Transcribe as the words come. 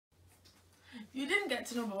you didn't get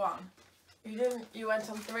to number 1. You didn't. You went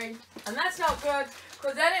on 3. And that's not good,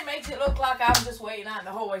 because then it makes it look like I'm just waiting out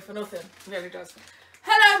the whole way for nothing. It really does.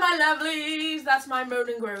 Hello, my lovelies. That's my moan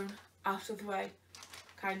and groan out of the way.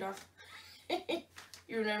 Kind of.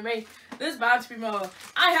 You know me. There's bound to be more.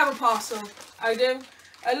 I have a parcel. I do.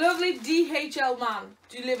 A lovely DHL man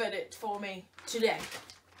delivered it for me today.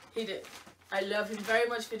 He did. I love him very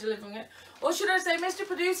much for delivering it. Or should I say, Mr.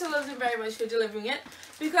 Producer loves him very much for delivering it,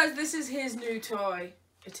 because this is his new toy.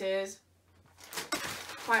 It is.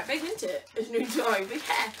 Quite big, isn't it? It's a new toy. But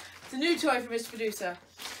yeah, it's a new toy for Mr. Producer.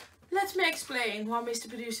 Let me explain why Mr.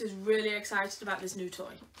 Producer is really excited about this new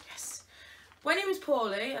toy. Yes. When he was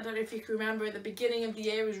poorly, I don't know if you can remember, at the beginning of the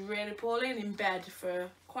year, he was really poorly and in bed for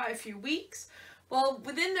quite a few weeks. Well,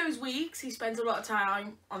 within those weeks, he spends a lot of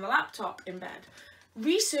time on the laptop in bed,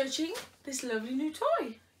 researching this lovely new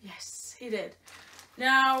toy. Yes, he did.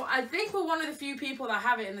 Now, I think we're one of the few people that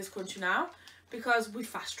have it in this country now, because we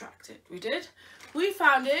fast-tracked it. We did. We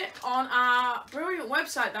found it on our brilliant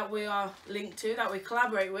website that we are linked to, that we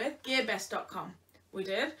collaborate with, gearbest.com. We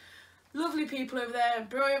did. Lovely people over there,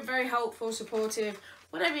 brilliant, very helpful, supportive.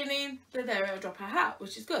 Whatever you need, they're there at a drop of a hat,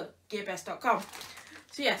 which is good. Gearbest.com.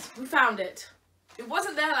 So yes, we found it. It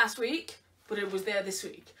wasn't there last week, but it was there this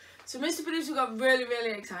week. So Mr. Producer got really,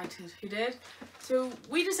 really excited. He did. So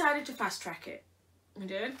we decided to fast track it. We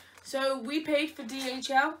did. So we paid for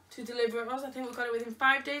DHL to deliver it to us. I think we got it within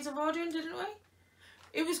 5 days of ordering, didn't we?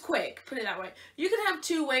 It was quick, put it that way. You can have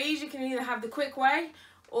 2 ways. You can either have the quick way,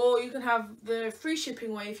 or you can have the free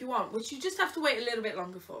shipping way if you want, which you just have to wait a little bit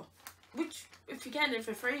longer for. Which, if you're getting it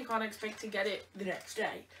for free, you can't expect to get it the next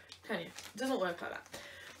day, can you? It doesn't work like that.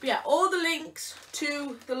 But yeah, all the links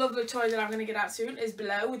to the lovely toy that I'm going to get out soon is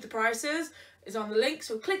below with the prices, is on the link.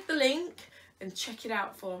 So click the link and check it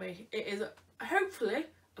out for me. It is hopefully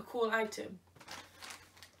a cool item.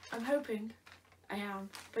 I'm hoping. I am.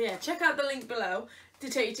 But yeah, check out the link below to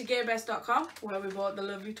take you to gearbest.com, where we bought the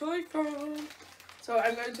lovely toy from. So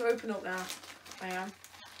I'm going to open up now. I am.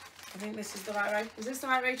 I think this is the right way. Is this the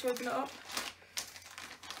right way to open it up?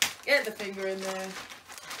 Get the finger in there.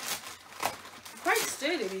 Quite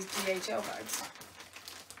sturdy, these DHL bags.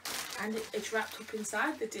 And it's wrapped up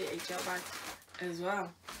inside the DHL bag as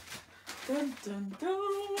well. Dun dun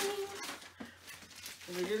dun.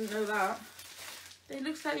 We didn't know that. It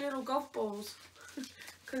looks like little golf balls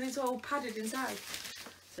because it's all padded inside.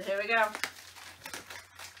 So here we go.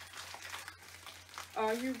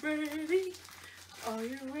 Are you ready? Are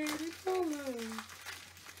you ready for it?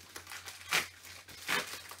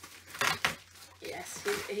 Yes,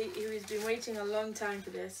 he's been waiting a long time for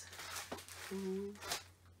this. Ooh.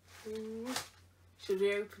 Ooh. Should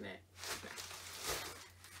we open it?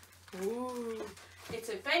 Ooh. It's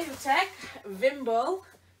a Feiyutech Vimble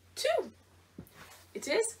 2. It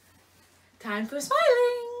is time for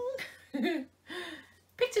smiling.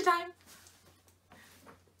 Picture time.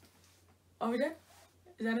 Are we done?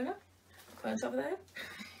 Is that enough? Put on top of that.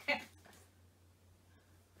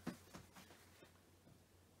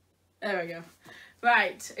 There we go.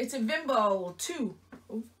 Right, it's a Vimble 2.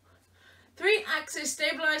 3-axis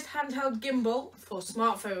stabilised handheld gimbal for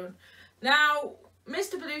smartphone. Now,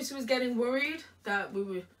 Mr. Producer was getting worried that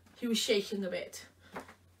he was shaking a bit.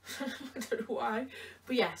 I don't know why,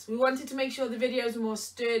 but yes, we wanted to make sure the videos were more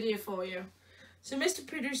sturdier for you. So Mr.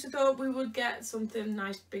 Producer thought we would get something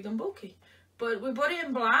nice, big and bulky. But we bought it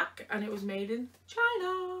in black and it was made in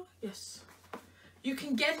China. Yes. You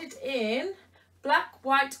can get it in black,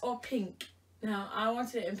 white or pink. Now, I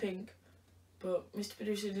wanted it in pink, but Mr.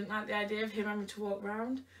 Producer didn't like the idea of him having to walk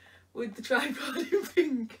around with the tripod in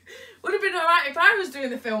pink. Would have been alright if I was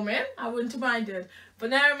doing the filming, I wouldn't have minded.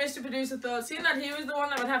 But now Mr. Producer thought, seeing that he was the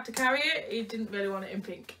one that would have to carry it, he didn't really want it in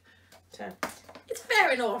pink. So, it's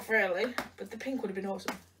fair enough, really, but the pink would have been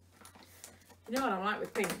awesome. You know what I'm like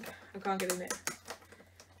with pink? I can't get in it.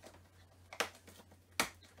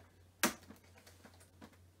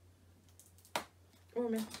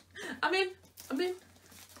 Oh, I'm in.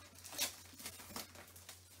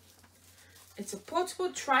 It's a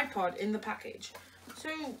portable tripod in the package. So,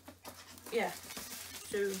 yeah.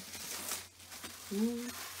 So,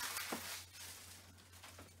 it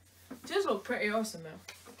does look pretty awesome though.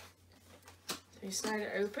 So you slide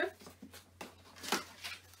it open.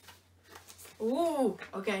 Ooh,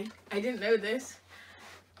 okay. I didn't know this.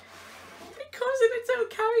 It comes in its own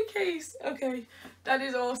carry case. Okay, that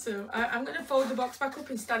is awesome. I'm going to fold the box back up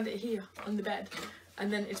and stand it here on the bed.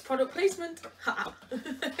 And then it's product placement. Ha!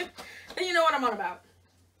 Then you know what I'm on about.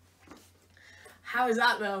 How is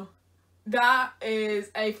that though? That is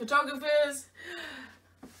a photographer's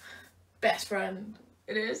best friend.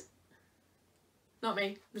 It is. Not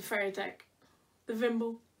me, the Feiyutech. The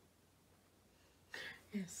Vimble.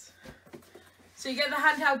 Yes. So you get the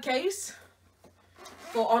handheld case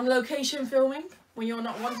for on location filming when you're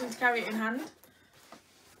not wanting to carry it in hand.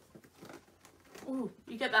 Ooh,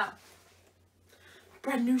 you get that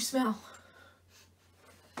brand new smell.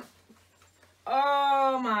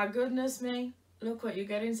 Oh my goodness me. Look what you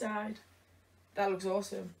get inside. That looks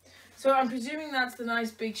awesome. So I'm presuming that's the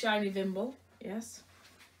nice big shiny Vimble. Yes.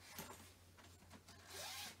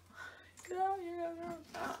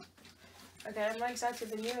 Okay, I'm more excited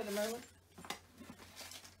than you at the moment.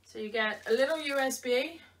 So you get a little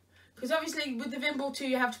USB, because obviously with the Vimble 2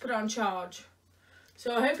 you have to put it on charge.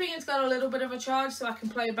 So I'm hoping it's got a little bit of a charge so I can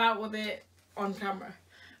play about with it on camera.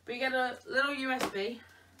 But you get a little USB.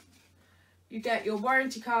 You get your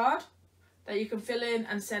warranty card that you can fill in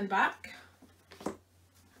and send back.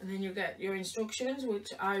 And then you get your instructions,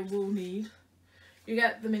 which I will need. You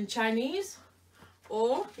get them in Chinese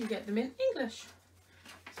or you get them in English.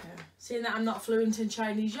 So, seeing that I'm not fluent in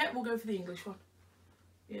Chinese yet, we'll go for the English one.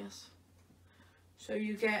 Yes. So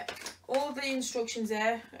you get all the instructions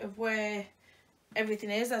there of where everything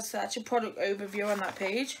is. That's your product overview on that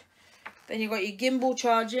page. Then you've got your gimbal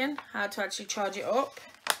charging, how to actually charge it up.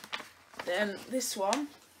 Then this one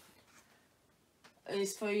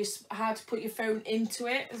is for how to put your phone into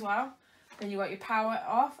it as well. Then you've got your power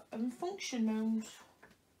off and function modes.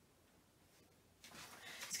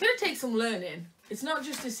 It's going to take some learning. It's not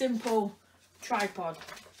just a simple tripod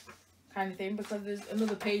kind of thing, because there's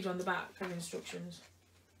another page on the back of instructions.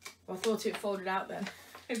 I thought it folded out then.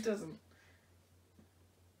 It doesn't.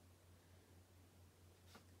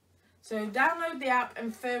 So download the app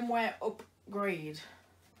and firmware upgrade.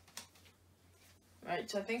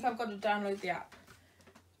 Right, so I think I've got to download the app.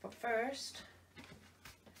 But first,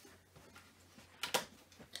 let's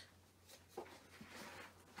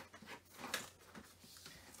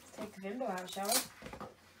take the Vimble out, shall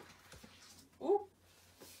we? Ooh.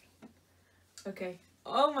 Okay.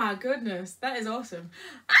 Oh my goodness, that is awesome.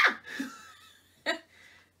 Ah!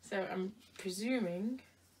 So I'm presuming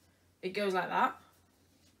it goes like that.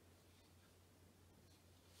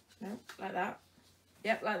 No, like that.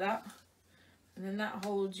 Yep, like that. And then that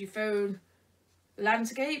holds your phone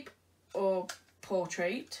landscape or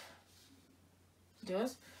portrait. It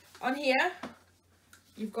does. On here,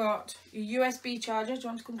 you've got your USB charger. Do you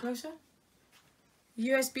want to come closer?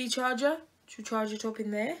 USB charger to charge it up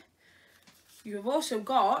in there. You've also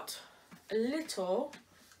got a little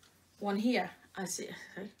one here. I see.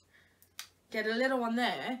 Get a little one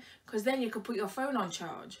there, because then you can put your phone on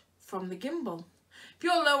charge from the gimbal. If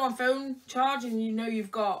you're low on phone charge and you know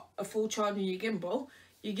you've got a full charge in your gimbal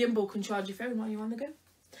can charge your phone while you're on the go.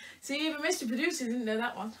 See, even Mr. Producer didn't know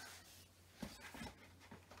that one.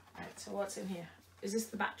 Right, so what's in here? Is this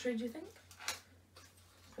the battery, do you think?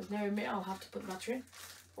 Because no admit I'll have to put the battery in.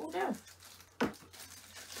 Oh, no.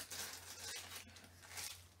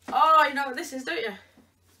 Oh, you know what this is, don't you?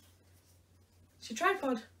 It's your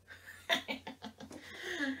tripod.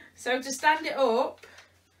 So to stand it up,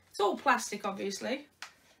 it's all plastic obviously.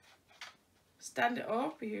 Stand it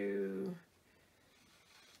up, you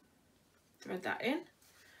thread that in.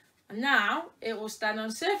 And now it will stand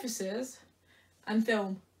on surfaces and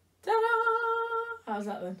film. Ta-da! How's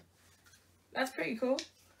that then? That's pretty cool.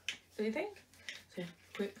 Do you think? So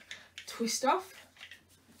quick twist off.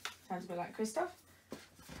 Sounds a bit like Christoph.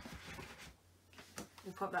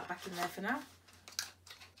 We'll pop that back in there for now.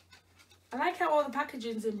 I like how all the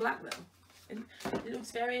packaging's in black though. It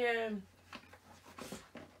looks very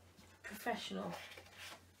professional.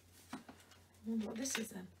 I wonder what this is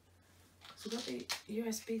then. So we've got the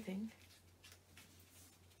USB thing.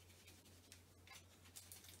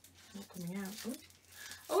 Not coming out.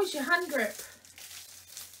 Oh, it's your hand grip.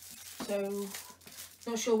 So,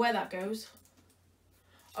 not sure where that goes.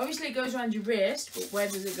 Obviously it goes around your wrist, but where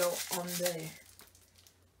does it go on there?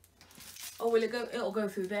 Oh, will it go? It'll go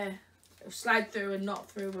through there. It'll slide through and not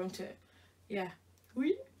through, won't it? Yeah.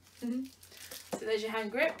 Mm-hmm. So there's your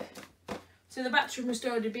hand grip. So the battery must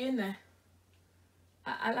already be in there.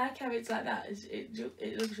 I like how it's like that.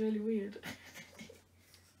 It looks really weird.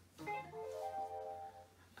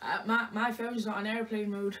 My phone's not on airplane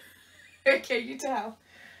mode. Can you tell?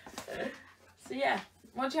 So yeah,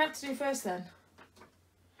 what do you have to do first then?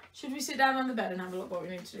 Should we sit down on the bed and have a look what we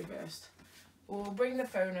need to do first? We'll bring the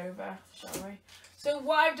phone over, shall we? So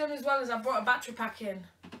what I've done as well is I've brought a battery pack in,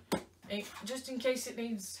 just in case it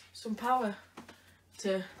needs some power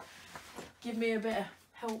to give me a bit of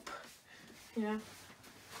help, you know?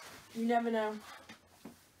 You never know.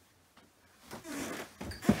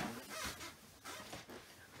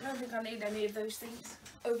 I don't think I need any of those things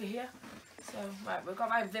over here. So, right, we've got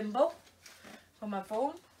my Vimble. for my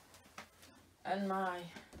phone and my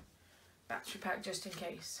battery pack just in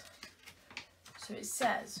case. So it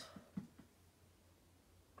says,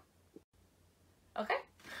 okay.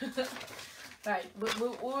 Right,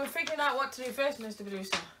 we're figuring out what to do first, Mr.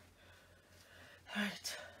 Producer.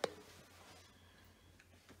 Right.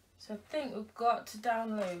 So I think we've got to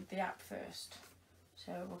download the app first.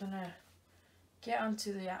 So we're gonna get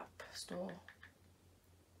onto the app store.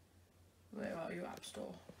 Where are you, app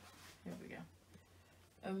store? Here we go.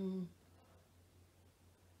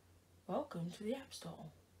 Welcome to the app store.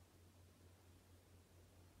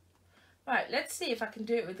 Right, let's see if I can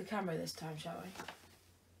do it with the camera this time, shall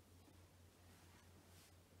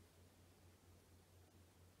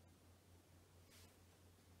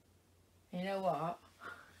we? You know what?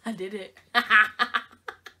 I did it. I'm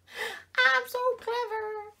so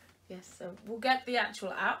clever. Yes, so we'll get the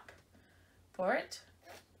actual app for it.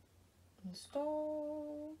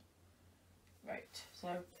 Install. Right, so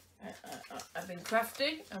I've been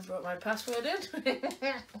crafty. I brought my password in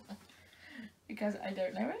because I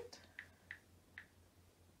don't know it.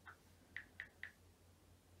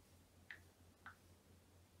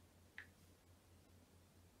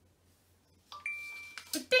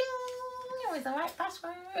 Ding! It was the right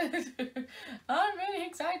password. I'm really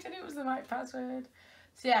excited it was the right password.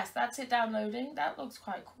 So yes, that's it downloading. That looks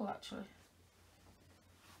quite cool actually.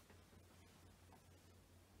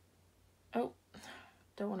 Oh,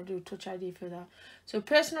 don't want to do Touch ID for that. So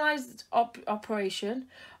personalized operation,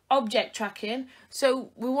 object tracking.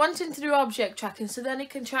 So we're wanting to do object tracking so then it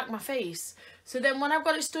can track my face. So then when I've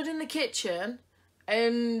got it stood in the kitchen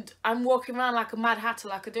and I'm walking around like a mad hatter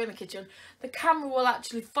like I do in the kitchen, the camera will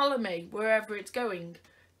actually follow me wherever it's going.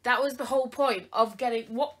 That was the whole point of getting,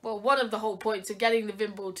 one of the whole points of getting the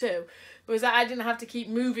Vimble 2 was that I didn't have to keep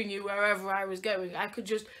moving you wherever I was going. I could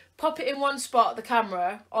just pop it in one spot, the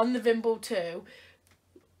camera, on the Vimble 2,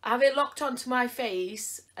 have it locked onto my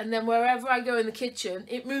face, and then wherever I go in the kitchen,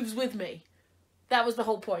 it moves with me. That was the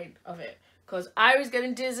whole point of it. Because I was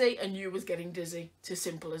getting dizzy and you was getting dizzy. It's as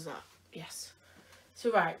simple as that. Yes.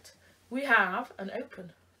 So right, we have an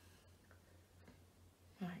open.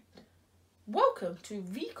 Right. Welcome to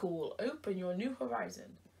Recall. Open your new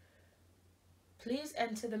horizon. Please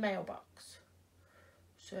enter the mailbox.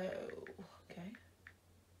 So, okay.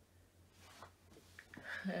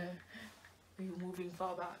 Are you moving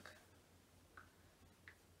far back?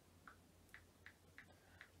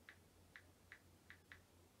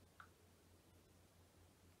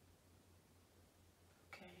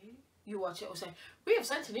 Okay. You watch it or say, we have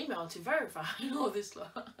sent an email to verify all this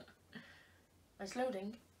lot. It's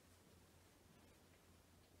loading.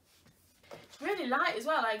 It's really light as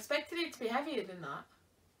well. I expected it to be heavier than that.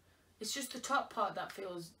 It's just the top part that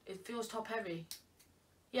feels top heavy.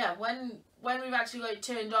 Yeah, when we've actually got it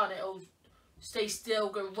turned on, it'll stay still,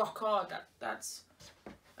 go rock hard. That's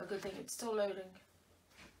a good thing. It's still loading.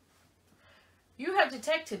 You have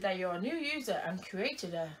detected that you're a new user and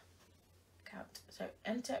created a account. So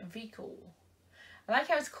enter Recall. I like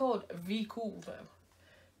how it's called Recall though.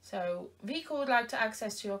 So Recall would like to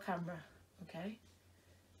access to your camera. Okay.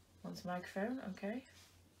 Wants a microphone. Okay.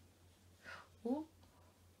 Ooh.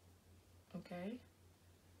 Okay.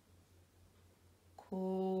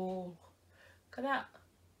 Cool. Look at that.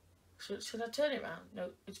 Should I turn it around? No,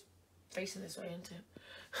 it's facing this way, isn't it?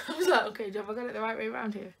 I was like, okay, have I got it the right way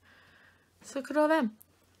around here? So look at all them.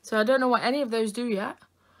 So I don't know what any of those do yet.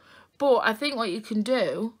 But I think what you can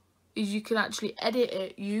do is you can actually edit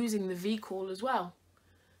it using the V-Call as well.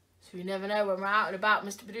 So you never know, when we're out and about,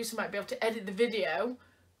 Mr. Producer might be able to edit the video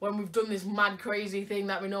when we've done this mad crazy thing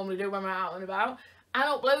that we normally do when we're out and about and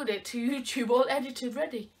upload it to YouTube all edited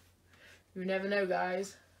ready. You never know,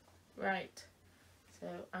 guys. Right. So,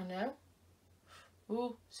 I know.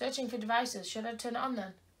 Ooh, searching for devices. Should I turn it on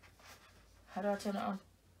then? How do I turn it on?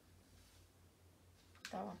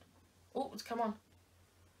 That one. Oh, it's come on.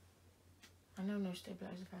 I know no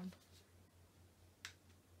stabilizer found.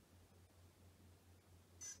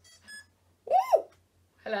 Woo!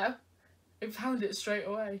 Hello. It found it straight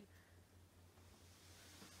away.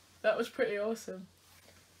 That was pretty awesome.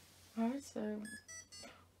 Right, so...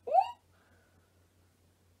 Woo!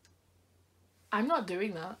 I'm not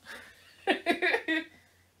doing that.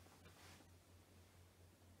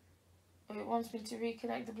 Oh, it wants me to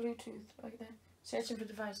reconnect the Bluetooth right there. Searching for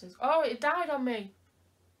devices. Oh, it died on me.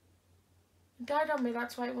 It died on me,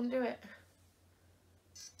 that's why it wouldn't do it.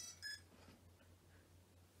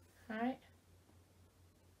 Alright.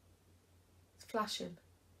 It's flashing.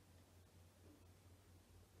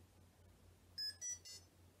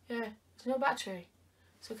 Yeah, there's no battery.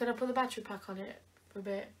 So can I put the battery pack on it for a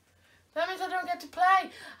bit? That means I don't get to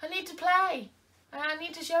play. I need to play. I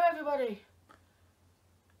need to show everybody.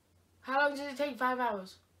 How long does it take? 5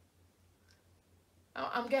 hours? Oh,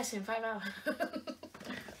 I'm guessing 5 hours.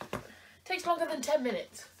 Takes longer than 10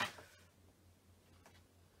 minutes.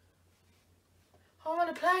 I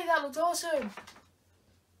want to play. That looks awesome.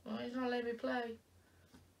 Oh, he's not letting me play.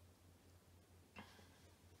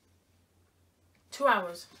 2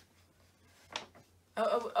 hours.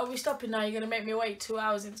 Are we stopping now? You're going to make me wait 2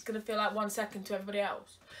 hours and it's going to feel like 1 second to everybody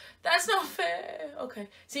else. That's not fair. Okay.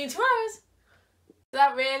 See you in 2 hours.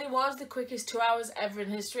 That really was the quickest 2 hours ever in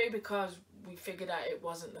history because we figured out it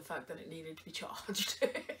wasn't the fact that it needed to be charged.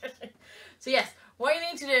 So yes, what you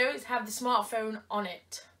need to do is have the smartphone on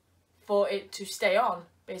it for it to stay on,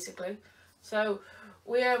 basically. So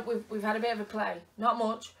we've had a bit of a play. Not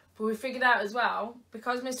much, but we figured out as well,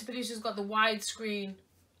 because Mr. Producer's got the widescreen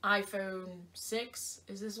iPhone 6,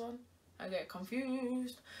 is this one? I get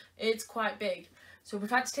confused. It's quite big. So we've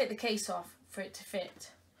had to take the case off for it to fit.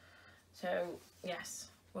 So yes,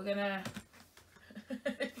 we're gonna,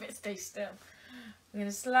 if it stays still, we're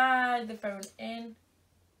gonna slide the phone in.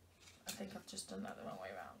 I think I've just done that the wrong way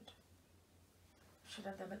around. Should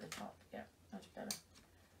have them at the top. Yeah, that's better.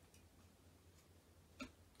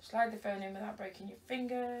 Slide the phone in without breaking your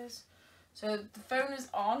fingers. So the phone is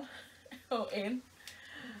on or in.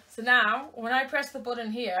 So now, when I press the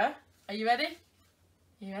button here, are you ready?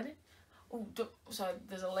 Are you ready? Oh, sorry,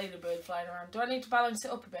 there's a ladybird flying around. Do I need to balance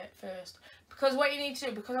it up a bit first? Because what you need to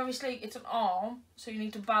do, because obviously it's an arm, so you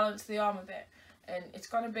need to balance the arm a bit. And it's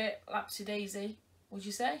gone a bit lapsy-daisy, would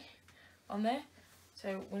you say, on there?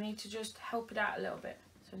 So we need to just help it out a little bit.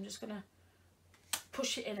 So I'm just going to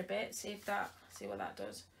push it in a bit, see what that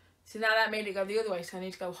does. So now that made it go the other way, so I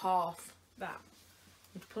need to go half that.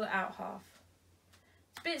 I need to pull it out half.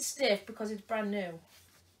 It's a bit stiff because it's brand new.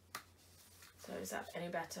 So is that any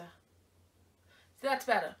better? So that's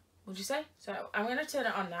better, would you say? So I'm going to turn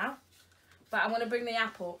it on now, but I'm going to bring the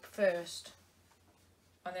app up first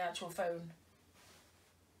on the actual phone.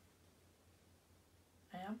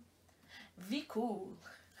 I am. Very cool.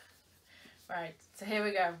 Right, so here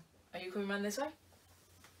we go. Are you coming around this way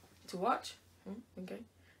to watch? Okay.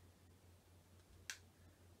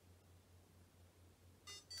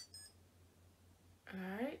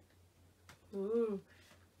 Alright. Ooh,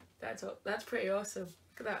 that's pretty awesome.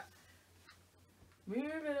 Look at that.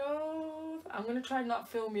 Move it off. I'm gonna try and not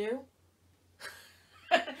film you.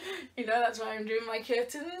 You know, that's why I'm doing my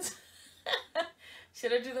curtains.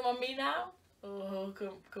 Should I do them on me now? Oh,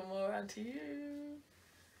 come more around to you.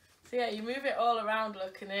 So yeah, you move it all around,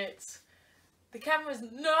 look, and the camera's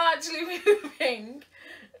not actually moving,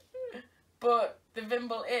 but the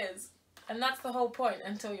Vimble is, and that's the whole point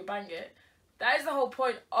until you bang it. That is the whole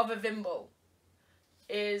point of a Vimble,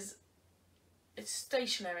 is it's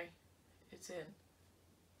stationary. It's in,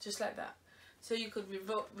 just like that. So you could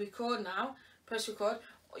record now, press record.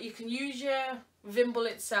 You can use your Vimble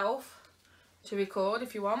itself to record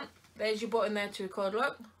if you want. There's your button there to record,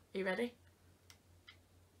 look. Are you ready?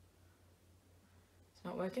 It's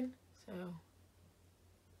not working, so.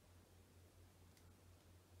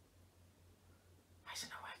 Why is it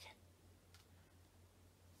not working?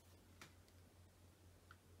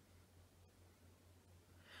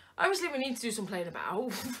 Obviously we need to do some playing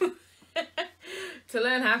about to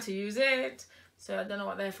learn how to use it. So I don't know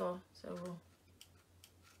what they're for. So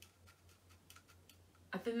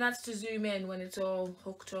I think that's to zoom in when it's all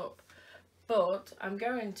hooked up. But I'm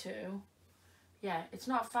going to, yeah, it's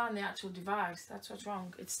not found the actual device. That's what's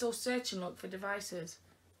wrong. It's still searching, look, for devices.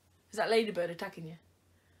 Is that ladybird attacking you?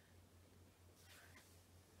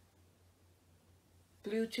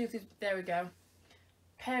 Bluetooth is, there we go.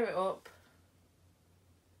 Pair it up.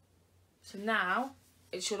 So now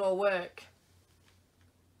it should all work.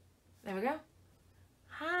 There we go.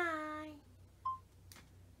 Hi.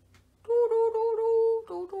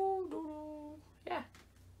 Yeah.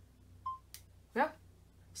 Yeah.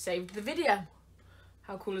 Saved the video.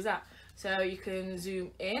 How cool is that? So you can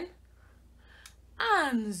zoom in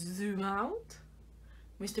and zoom out.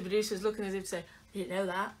 Mr. Producer's looking as if to say, I didn't know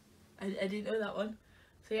that. I didn't know that one.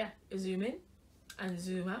 So yeah, you zoom in and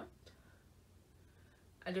zoom out.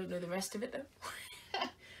 I don't know the rest of it though.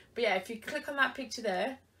 But yeah, if you click on that picture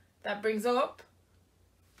there, that brings up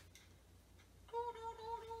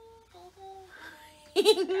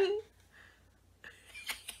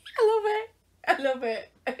I love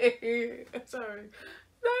it. Sorry.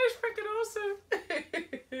 That is freaking awesome.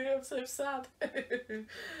 I'm so sad.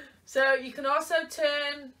 So you can also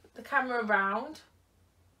turn the camera around.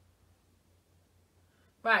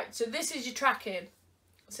 Right, so this is your tracking.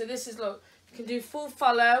 So this is, look, you can do full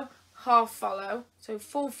follow, half follow. So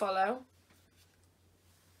full follow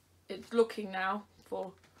it's looking now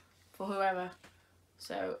for whoever.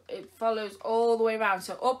 So it follows all the way around.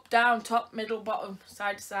 So up, down, top, middle, bottom,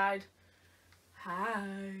 side to side.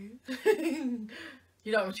 Hi.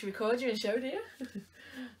 You don't want to record you and show, do you?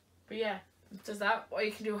 But yeah, it does that. Or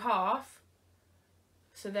you can do half.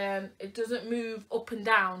 So then it doesn't move up and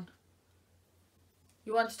down.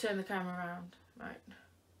 You want to turn the camera around, right?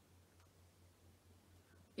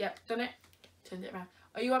 Yep, done it. Turned it around.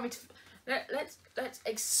 Oh, you want me to? Let's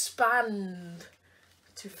expand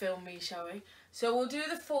to film me, shall we? So we'll do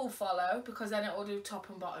the full follow because then it will do top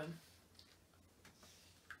and bottom.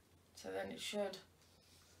 So then it should.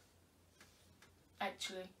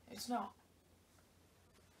 Actually, it's not.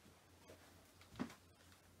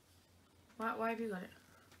 Why have you got it?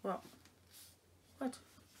 What? What?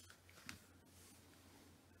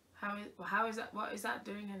 How is that? What is that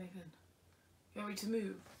doing anything? You want me to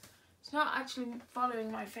move? It's not actually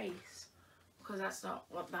following my face because that's not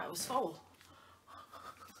what that was for.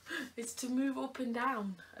 It's to move up and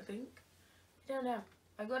down, I think. I don't know.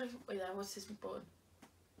 I got to wait there. What's this button?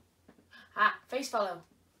 Ah, face follow.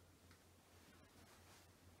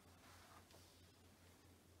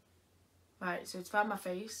 Right, so it's found my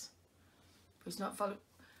face, but it's not following.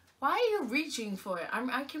 Why are you reaching for it?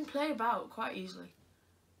 I can play about quite easily.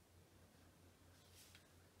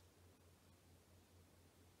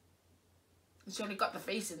 It's only got the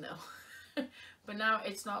face in though. But now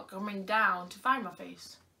it's not coming down to find my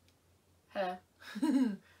face. Hello.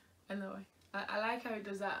 Anyway, I like how it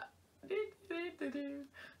does that. But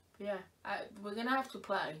yeah, we're going to have to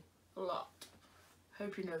play a lot.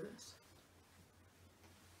 Hope you know this.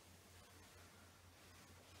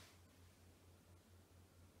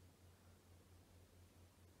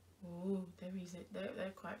 Oh, there is it.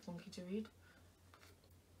 They're quite funky to read.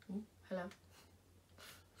 Ooh, hello.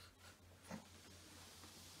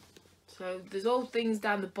 So there's all things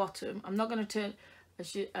down the bottom. I'm not going to turn.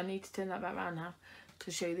 I need to turn that back around now to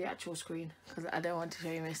show you the actual screen because I don't want to show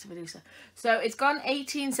you Mr. Producer. So it's gone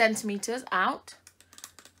 18 centimeters out.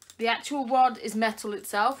 The actual rod is metal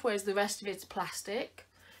itself, whereas the rest of it's plastic,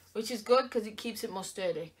 which is good because it keeps it more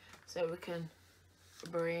sturdy. So we can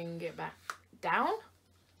bring it back down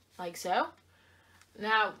like so.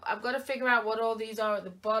 Now I've got to figure out what all these are at the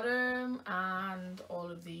bottom and all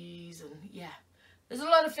of these, and yeah, there's a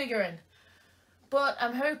lot of figuring, but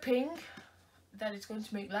I'm hoping that it's going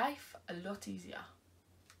to make life a lot easier.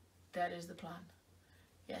 That is the plan.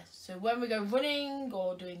 Yes, so when we go running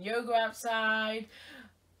or doing yoga outside,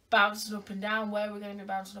 bouncing up and down, where are we going to be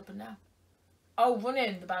bouncing up and down? Oh,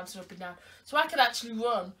 running, the bouncing up and down. So I could actually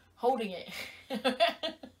run holding it if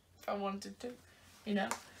I wanted to, you know.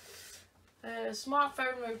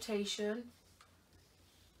 Smartphone rotation.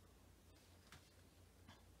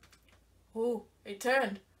 Oh, it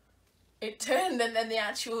turned. It turned and then the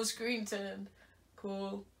actual screen turned.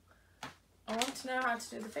 Cool. I want to know how to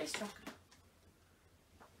do the face tracker.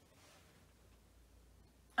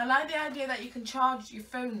 I like the idea that you can charge your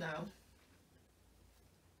phone though.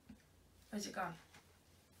 Where's it gone?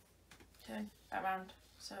 Turn that round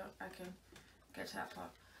so I can get to that part.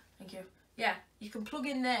 Thank you. Yeah, you can plug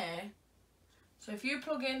in there. So if you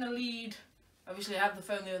plug in a lead, obviously I have the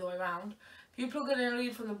phone the other way around. If you plug in a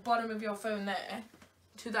lead from the bottom of your phone there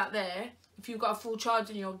to that there, if you've got a full charge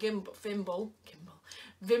in your Vimble,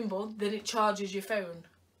 then it charges your phone.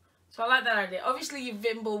 So I like that idea. Obviously your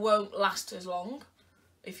Vimble won't last as long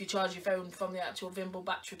if you charge your phone from the actual Vimble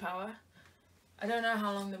battery power. I don't know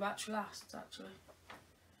how long the battery lasts actually.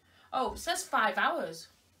 Oh, it says 5 hours.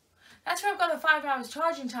 That's where I've got the 5 hours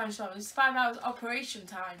charging time from. It's 5 hours operation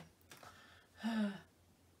time.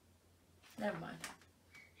 Never mind.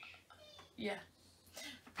 Yeah.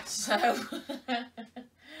 So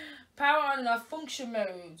power on and off, function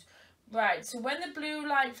modes. Right, so when the blue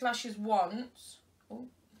light flashes once,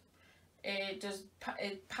 it does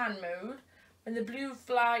pan mode. When the blue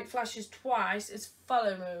light flashes twice, it's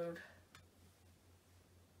follow mode.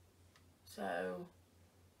 So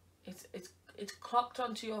it's clocked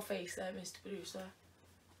onto your face there, Mr. Producer.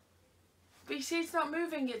 But you see, it's not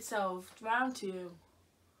moving itself round to you,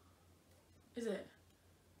 is it?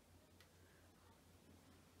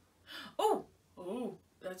 Oh,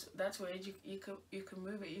 that's weird. You can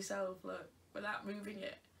move it yourself, look, without moving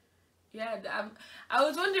it. Yeah, I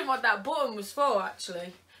was wondering what that button was for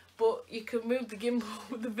actually, but you can move the gimbal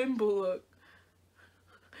with the Vimble, look.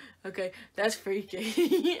 Okay, that's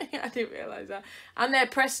freaky. I didn't realise that. And they're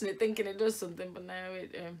pressing it, thinking it does something, but now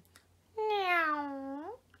it meow.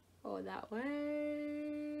 Oh, that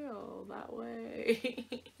way. Oh, that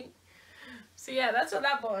way. So yeah, that's what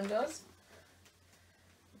that button does.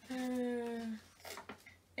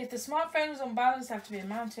 If the smartphone is unbalanced, have to be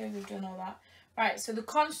mounted. We've done all that. Right, so the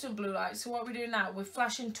constant blue light. So what we do now, we're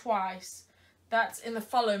flashing twice. That's in the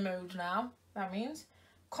follow mode now. That means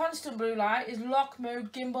constant blue light is lock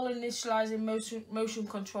mode, gimbal initializing motion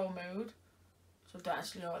control mode. So I don't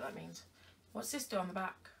actually know what that means. What's this do on the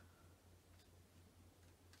back?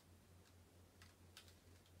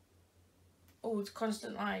 Oh, it's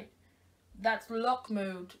constant light. That's lock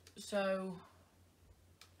mode, so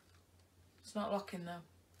it's not locking though.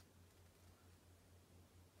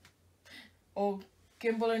 Or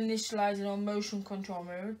gimbal initializing or motion control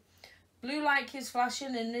mode. Blue light keeps flashing,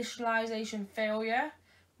 initialization failure.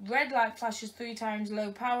 Red light flashes 3 times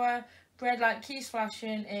low power. Red light keeps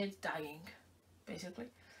flashing, it's dying, basically.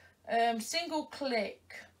 Single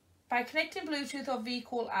click. By connecting Bluetooth or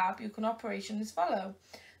vCall app, you can operation as follow.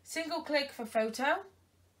 Single click for photo.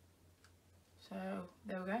 So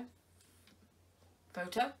there we go.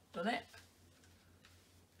 Photo, done it.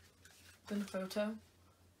 Done the photo.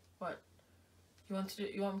 What? You want to do?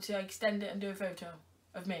 You want me to extend it and do a photo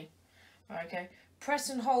of me? Right, okay. Press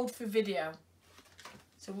and hold for video.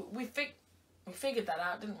 So we figured that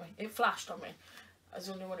out, didn't we? It flashed on me. I was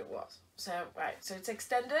wondering what it was. So right, so it's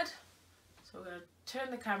extended. So we're gonna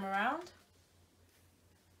turn the camera around,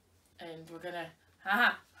 and we're gonna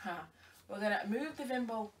we're gonna move the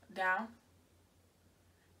Vimble down.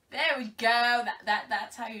 There we go.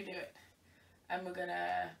 That's how you do it. And we're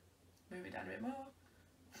gonna move it down a bit more.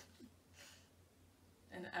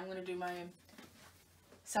 And I'm gonna do my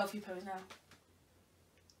selfie pose now.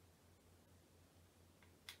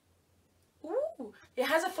 Ooh, it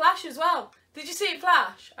has a flash as well. Did you see it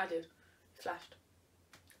flash? I did. It flashed.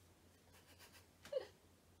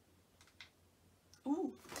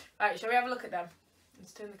 Ooh. Right, shall we have a look at them?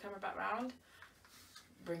 Let's turn the camera back round.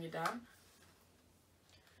 Bring it down.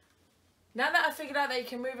 Now that I figured out that you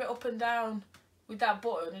can move it up and down with that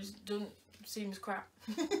button, it doesn't seem as crap.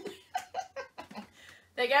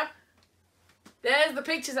 There you go. There's the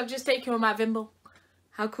pictures I've just taken with my Vimble.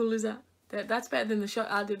 How cool is that? That's better than the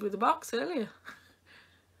shot I did with the box earlier.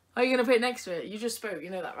 Are you going to put it next to it? You just spoke, you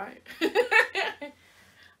know that, right?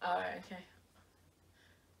 Alright, okay.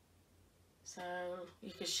 So,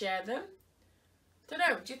 you can share them. Don't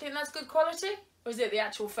know, do you think that's good quality? Or is it the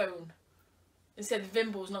actual phone? Instead, the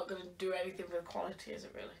Vimble's not going to do anything for the quality, is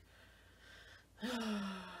it really?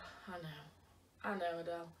 I know,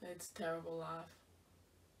 Adele. It's terrible life.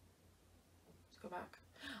 Let's go back.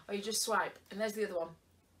 Oh, you just swipe, and there's the other one.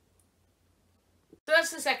 So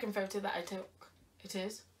that's the second photo that I took. It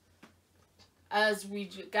is. As we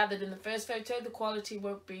gathered in the first photo, the quality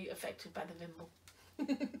won't be affected by the Vimble.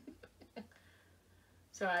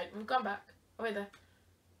 It's alright, we've gone back. Oh, wait there.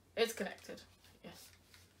 It's connected. Yes.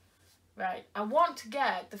 Right, I want to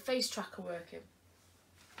get the face tracker working,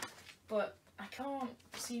 but I can't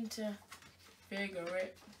seem to figure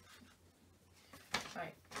it.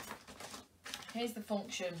 Right. Here's the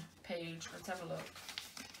function page. Let's have a look.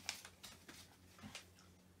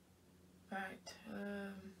 Right.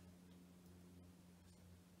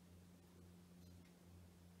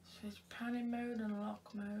 Switch panning mode and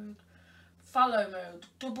lock mode. Follow mode.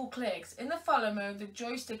 Double clicks. In the follow mode, the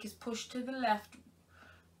joystick is pushed to the left,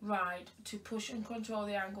 right to push and control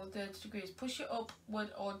the angle 30 degrees. Push it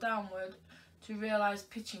upward or downward to realise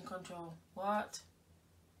pitching control. What?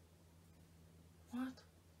 What?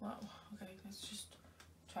 Well, okay, let's just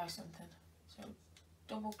try something. So,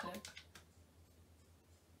 double click.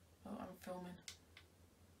 Oh, I'm filming.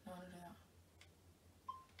 I don't want to do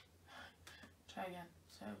that. Try again.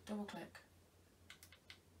 So, double click.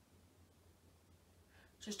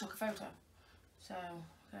 Just took a photo. So,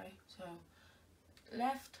 okay, so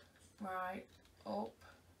left, right, up,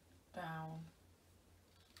 down.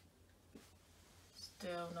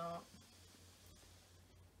 Still not.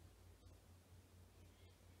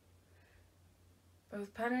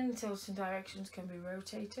 Both panning and tilting directions can be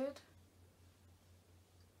rotated.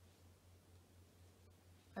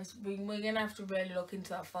 We're going to have to really look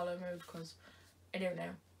into that follow mode because I don't know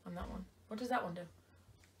on that one. What does that one do?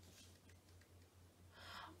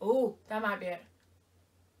 Oh, that might be it.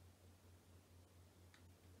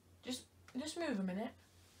 Just move a minute.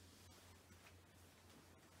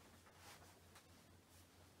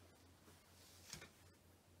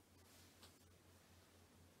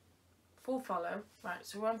 Full follow. Right,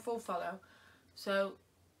 so we're on full follow. So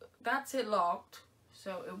that's it locked,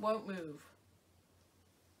 so it won't move,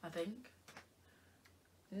 I think.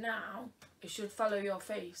 Now it should follow your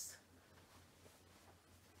face.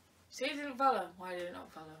 See, it didn't follow. Why did it not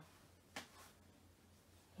follow?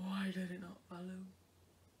 Why did it not follow?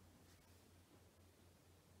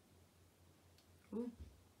 Ooh.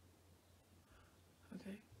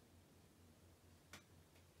 Okay,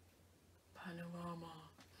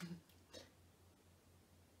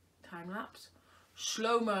 time lapse.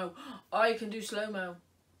 Slow-mo. Oh, you can do slow-mo.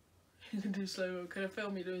 You can do slow-mo. Can I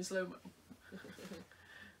film you doing slow-mo?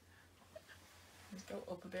 Let's go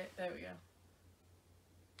up a bit. There we go.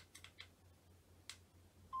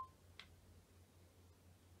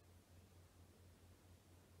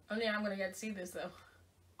 Only I'm going to get to see this though.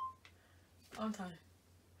 Aren't I?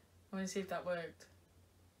 I want to see if that worked.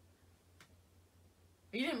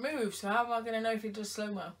 You didn't move, so how am I going to know if it does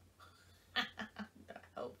slow-mo? Not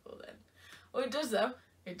helpful then. Oh, it does though.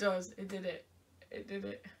 It does. It did it. It did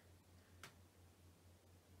it.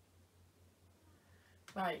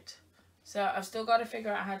 Right. So I've still got to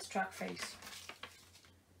figure out how to track face.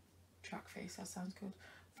 Track face, that sounds good.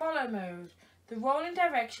 Follow mode. The rolling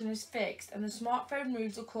direction is fixed and the smartphone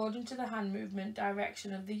moves according to the hand movement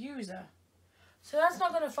direction of the user. So that's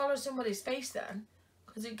not going to follow somebody's face then,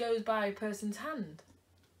 because it goes by a person's hand.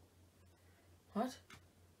 What?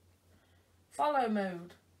 Follow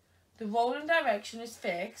mode. The rolling direction is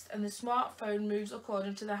fixed and the smartphone moves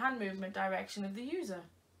according to the hand movement direction of the user.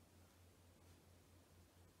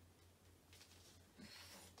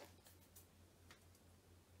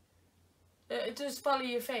 It does follow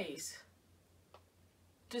your face.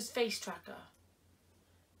 It does face tracker.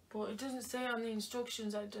 But it doesn't say on the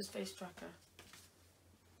instructions that it does face tracker.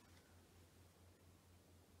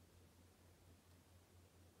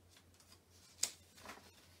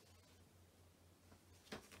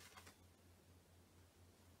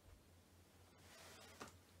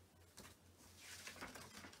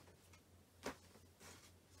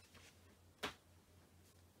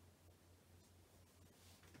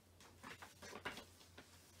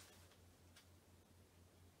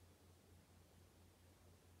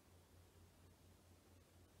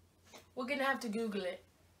 We're going to have to Google it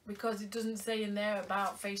because it doesn't say in there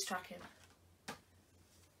about face tracking.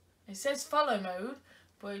 It says follow mode,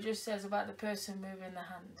 but it just says about the person moving the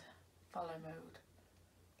hand. Follow mode.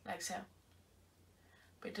 Like so.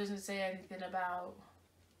 But it doesn't say anything about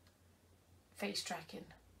face tracking.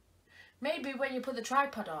 Maybe when you put the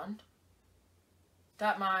tripod on,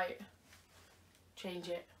 that might change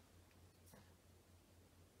it.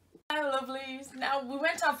 Hello lovelies. Now we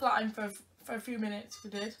went offline for a few minutes,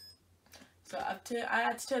 we did. So I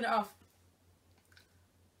had to turn it off.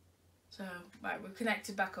 So, right, we're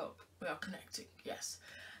connected back up. We are connecting, yes.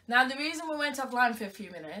 Now, the reason we went offline for a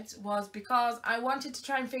few minutes was because I wanted to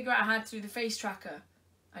try and figure out how to do the face tracker.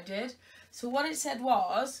 I did. So what it said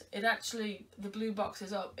was, it actually, the blue box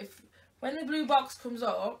is up. When the blue box comes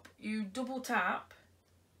up, you double tap,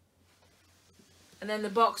 and then the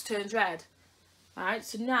box turns red. Alright,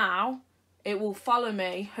 so now it will follow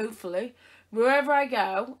me, hopefully, wherever I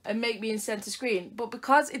go and make me in centre screen. But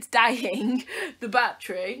because it's dying, the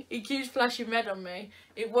battery, it keeps flashing red on me,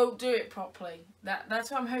 it won't do it properly.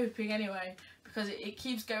 That's what I'm hoping anyway, because it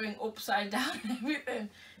keeps going upside down and everything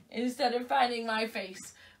instead of finding my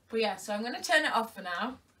face. But yeah, so I'm going to turn it off for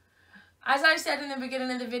now. As I said in the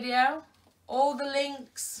beginning of the video, all the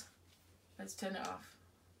links, let's turn it off.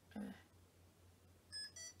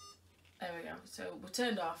 There we go, so we're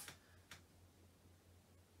turned off.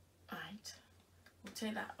 Right. We'll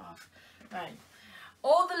take that off. Right.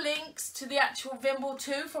 All the links to the actual Vimble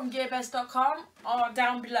 2 from gearbest.com are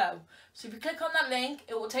down below. So if you click on that link,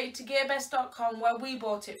 it will take you to gearbest.com where we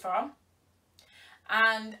bought it from.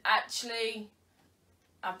 And actually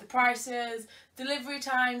have the prices, delivery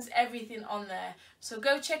times, everything on there. So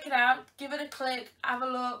go check it out, give it a click, have a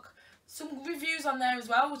look. Some reviews on there as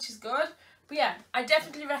well, which is good. But yeah, I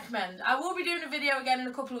definitely recommend. I will be doing a video again in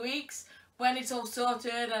a couple of weeks when it's all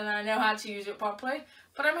sorted and I know how to use it properly.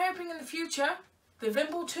 But I'm hoping in the future, the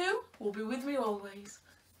Vimble 2 will be with me always.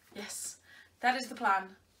 Yes, that is the plan.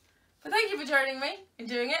 But thank you for joining me in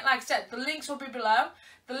doing it. Like I said, the links will be below.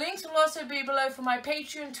 The links will also be below for my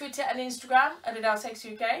Patreon, Twitter and Instagram at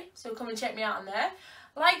Adelesexyuk. So come and check me out on there.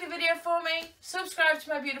 Like the video for me, subscribe to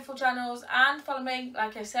my beautiful channels and follow me,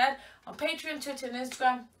 like I said, on Patreon, Twitter and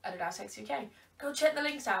Instagram at Adelesexyuk. Go check the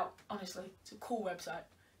links out. Honestly, it's a cool website.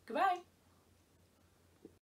 Goodbye.